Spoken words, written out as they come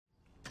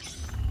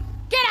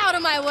out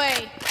of my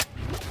way.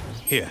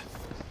 Here.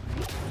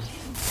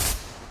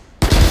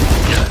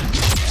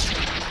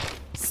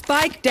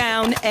 Spike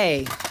down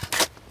A.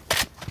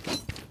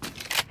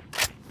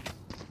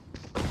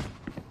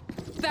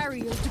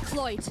 Barrier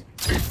deployed.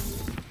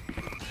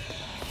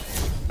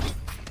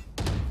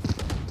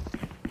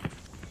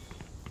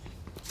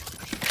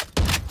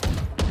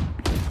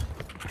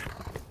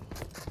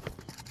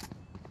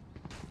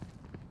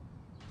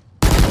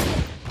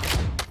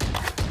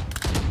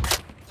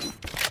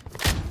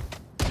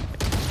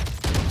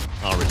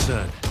 I'll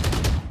return.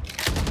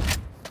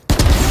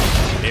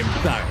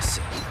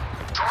 Embarrassing.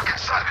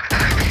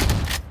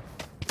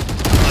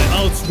 My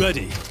ult's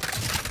ready.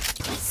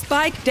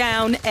 Spike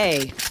down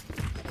A.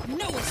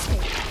 No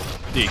escape.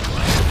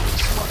 Decline.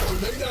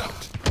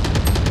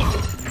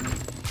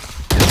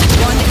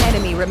 One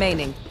enemy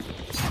remaining.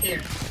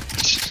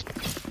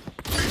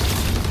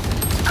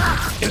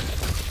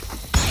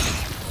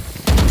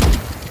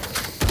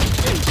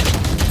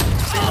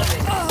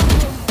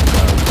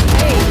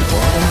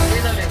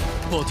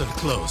 Portal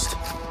closed.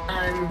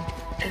 I'm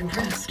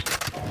impressed.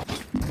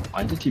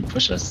 Why did he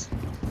push us?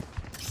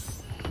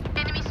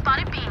 Enemy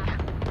spotted B.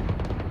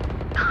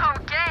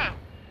 Okay.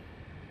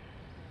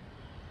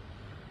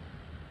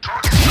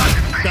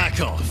 Back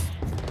off.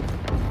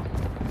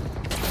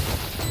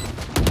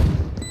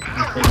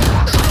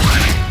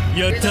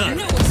 You're done.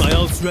 My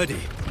ult's ready.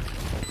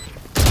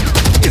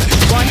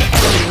 One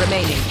enemy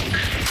remaining.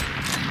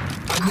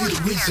 I need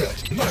a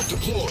reset. Not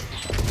deployed.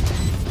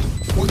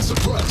 One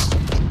suppressed.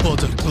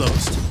 Portal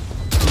closed.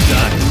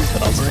 Die.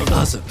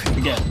 Awesome.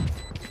 Again.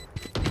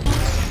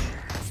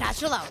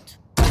 Satchel out.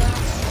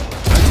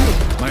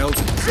 My ult.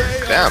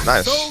 Damn,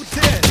 nice.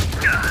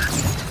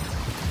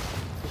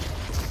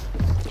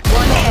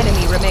 One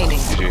enemy remaining.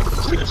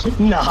 GG.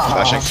 Nah.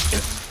 Flashing.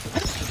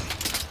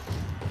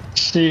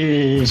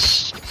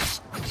 Sheesh.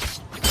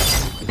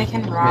 I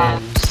can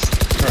rob.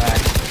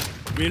 Frag.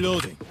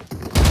 Reloading.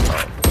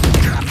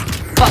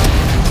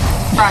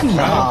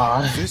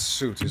 Nah. This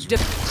suit is.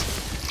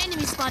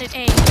 Enemy spotted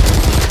A.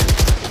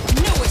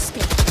 No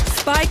escape.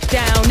 Spike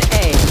down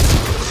A.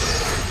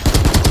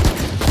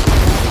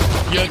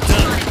 You're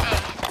done.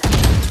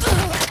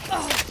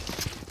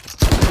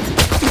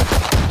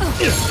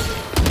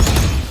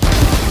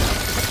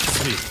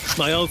 Sweet.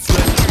 My ult's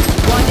ready.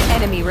 One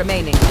enemy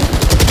remaining.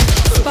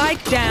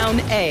 Spike down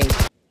A.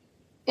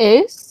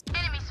 Enemy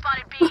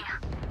spotted B.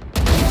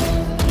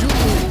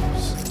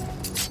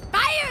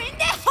 Fire in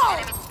the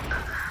hole.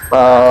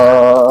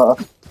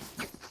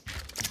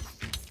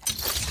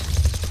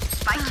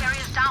 Spike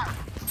carriers down.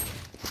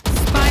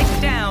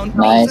 Spike down.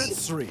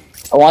 Nice. 3.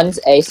 One's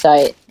A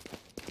site.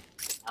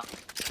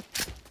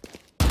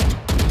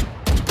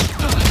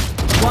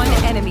 One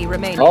enemy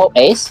remaining. Oh,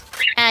 ace?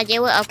 They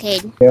were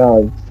arcade. You're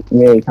all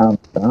really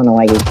confident. I don't know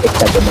why you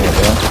picked up in there,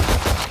 bro.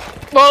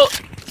 Well,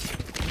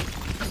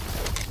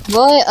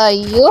 Boy, are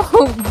you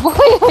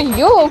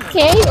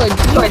okay? Or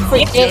do you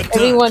forget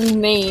everyone's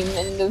name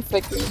in the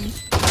freaking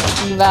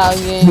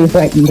Valorant?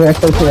 You're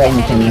supposed to write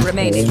One enemy anything.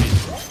 remaining.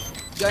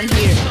 Gun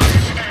here.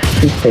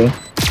 He's free.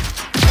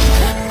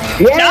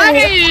 Yeah!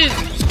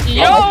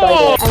 Yo!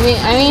 I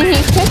mean,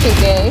 he's pretty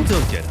gay.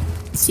 Don't get him.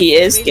 He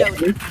is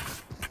gay.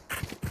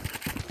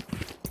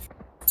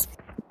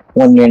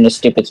 When you're in a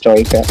stupid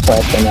story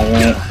question,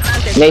 right?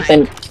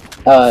 Nathan,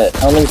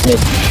 Omen's mid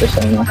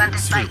persona.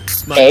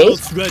 My Ace?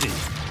 ult's ready.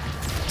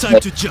 Time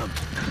to jump.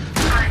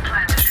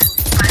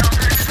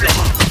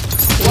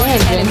 One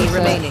enemy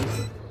remaining.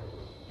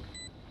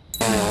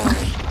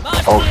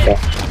 Okay.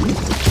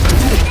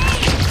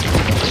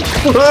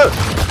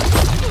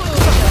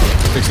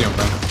 60 on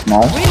front. No?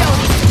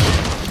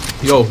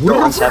 Yo,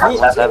 who is Seven.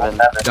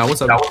 Yeah,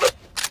 what's up?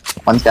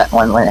 One's got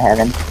one went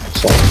heaven.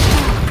 So.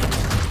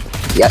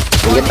 Yep,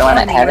 we get the one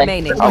at Enemy heaven.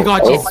 remaining. Oh my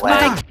god, oh, Jesus.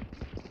 wow.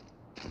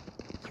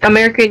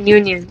 American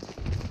Union.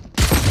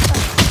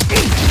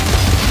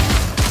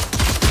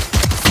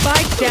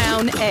 Spike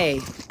down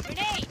A.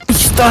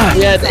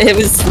 Yeah, it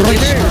was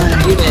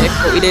Munich,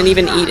 but we didn't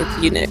even eat at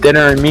Munich.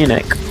 Dinner in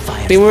Munich.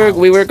 We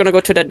were gonna go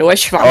to the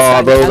Neuschwanstein.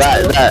 Oh, bro,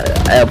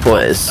 that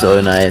airport is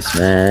so nice,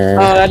 man.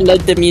 Oh, I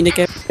love the Munich.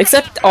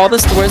 Except all the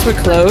stores were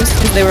closed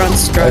because they were on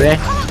strike.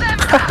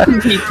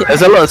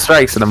 There's a lot of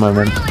strikes at the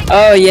moment.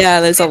 Oh yeah,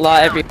 there's a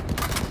lot every.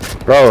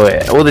 Bro,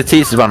 all the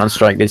teachers went on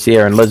strike this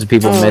year, and loads of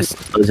people missed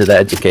loads of their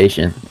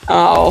education.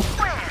 Oh.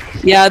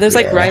 Yeah, there's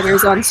like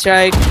writers on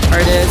strike,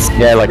 artists.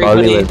 Yeah, like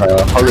everybody.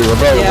 Hollywood,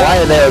 bro. Yeah. Why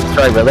are they on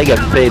strike, bro? They get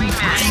paid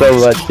so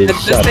much.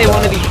 Because they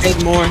want to be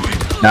paid more.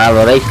 Nah,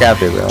 bro, they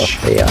cap it, bro.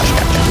 They are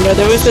capping. Yeah,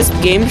 there was this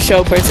game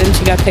show person.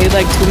 She got paid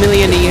like $2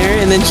 million a year,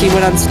 and then she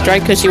went on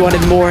strike because she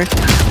wanted more.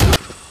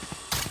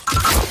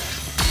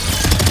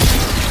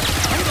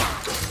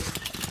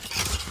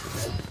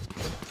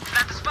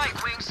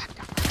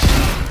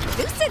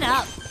 Loosen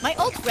up. My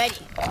ult's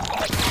ready.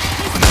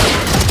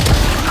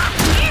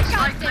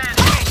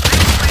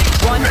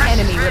 One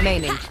enemy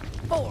remaining.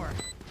 4.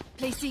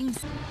 Placing.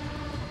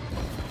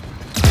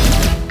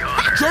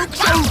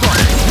 Joke's over!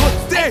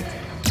 You're dead!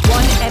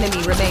 One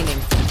enemy remaining.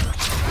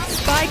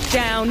 Spike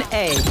down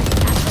A.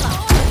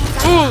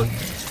 I'm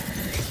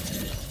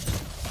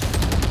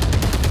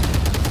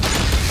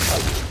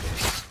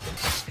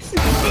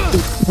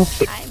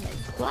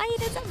as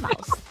quiet as a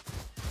mouse.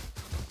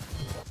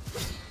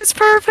 It's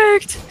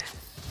perfect.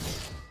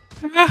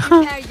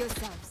 Prepare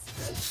yourself.